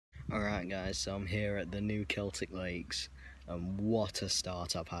Alright guys, so I'm here at the new Celtic Lakes, and what a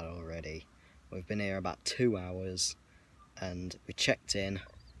start I've had already. We've been here about 2 hours and we checked in,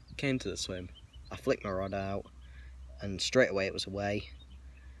 came to the swim, I flicked my rod out and straight away it was away.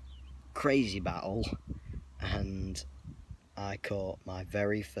 Crazy battle, and I caught my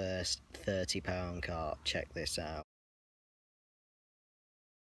very first 30-pound carp. Check this out.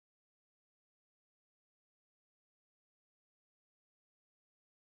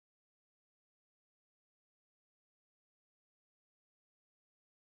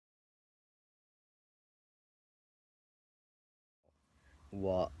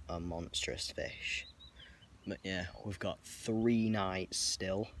 What a monstrous fish. But yeah, we've got 3 nights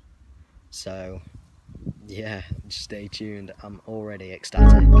still, so yeah, just stay tuned. I'm already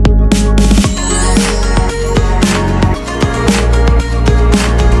ecstatic. Just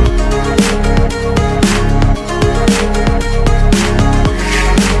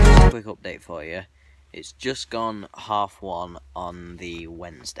a quick update for you. It's just gone 1:30 on the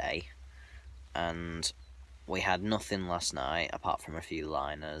Wednesday, and we had nothing last night apart from a few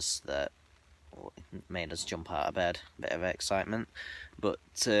liners that made us jump out of bed. Bit of excitement, but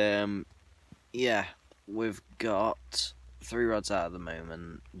yeah, we've got 3 rods out at the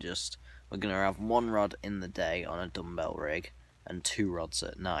moment. We're gonna have 1 rod in the day on a dumbbell rig and 2 rods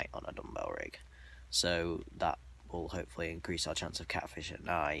at night on a dumbbell rig, so that will hopefully increase our chance of catfish at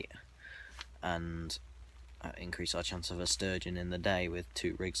night and increase our chance of a sturgeon in the day with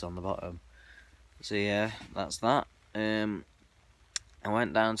 2 rigs on the bottom. So yeah, that's that. I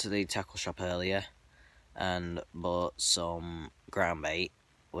went down to the tackle shop earlier and bought some ground bait,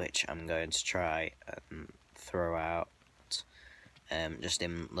 which I'm going to try and throw out just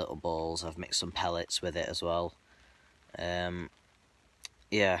in little balls. I've mixed some pellets with it as well.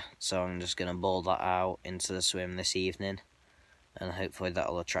 Yeah, so I'm just going to ball that out into the swim this evening, and hopefully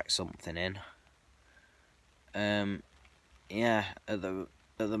that'll attract something in. Yeah, at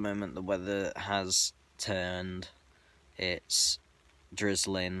the moment the weather has turned. It's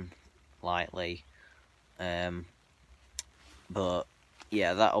drizzling lightly, but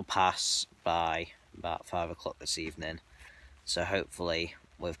yeah, that'll pass by about 5 o'clock this evening, so hopefully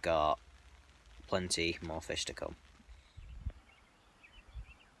we've got plenty more fish to come.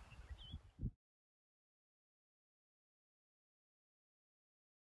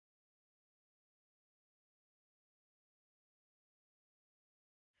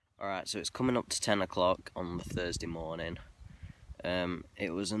 Alright, so it's coming up to 10 o'clock on the Thursday morning.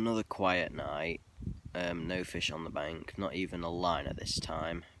 It was another quiet night, no fish on the bank, not even a line at this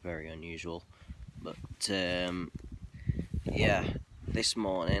time, very unusual. But yeah, this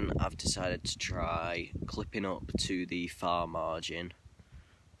morning I've decided to try clipping up to the far margin.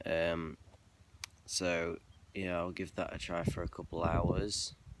 So yeah, I'll give that a try for a couple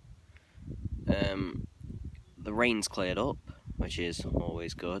hours. The rain's cleared up, which is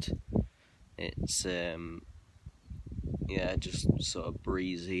always good. It's yeah, just sort of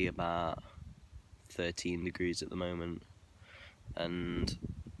breezy, about 13 degrees at the moment, and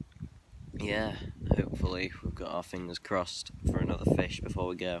yeah, hopefully we've got our fingers crossed for another fish before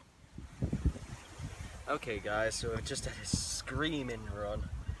we go. Okay guys, so we've just had a screaming run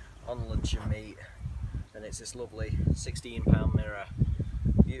on lunch and meat, and it's this lovely 16-pound mirror,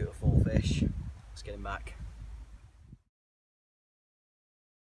 beautiful fish. Let's get him back.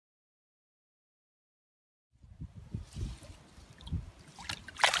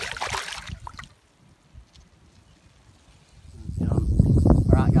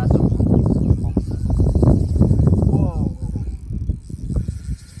 Alright guys, whoa,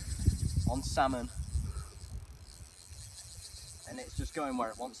 on salmon, and it's just going where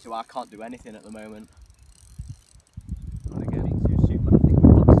it wants to. I can't do anything at the moment. I'm gonna get it too soon, but I think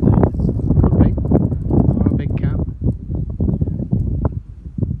we've got sturgeons. Could be, or a big cat.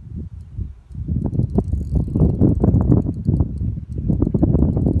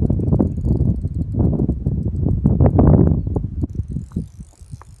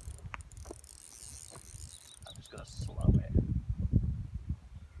 Slow it.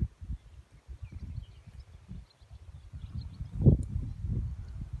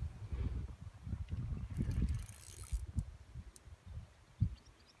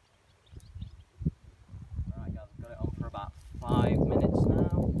 Alright guys, I've got it on for about 5 minutes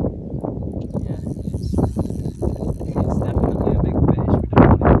now. Yeah, it's definitely a big fish. We don't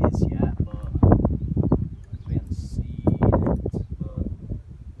know what it is yet, but we haven't seen it, but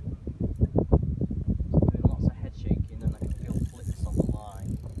doing lots of head shaking, and I can feel flicks on the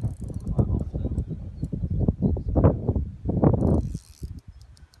line quite often.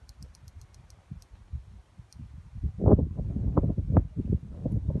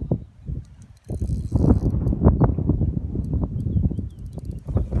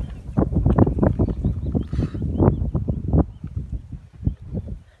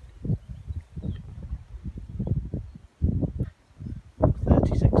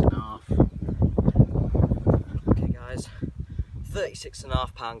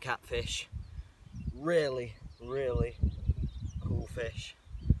 36.5 pound catfish. Really, really cool fish.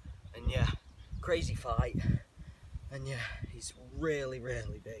 And yeah, crazy fight. And yeah, he's really,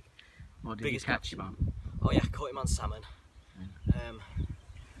 really big. What did Biggest you catch him on? Oh yeah, caught him on salmon.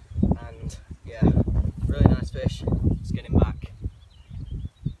 And yeah, really nice fish. Let's get him back.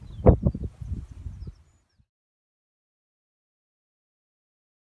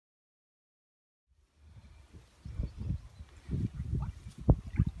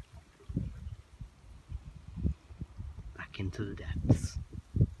 Back into the depths.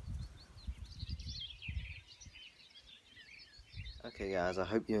 Okay guys, I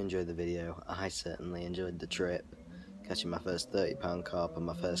hope you enjoyed the video. I certainly enjoyed the trip. Catching my first 30 pound carp and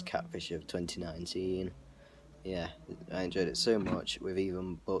my first catfish of 2019. Yeah, I enjoyed it so much. We've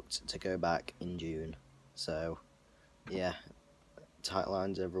even booked to go back in June. So, yeah, tight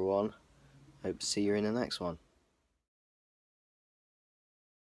lines everyone. Hope to see you in the next one.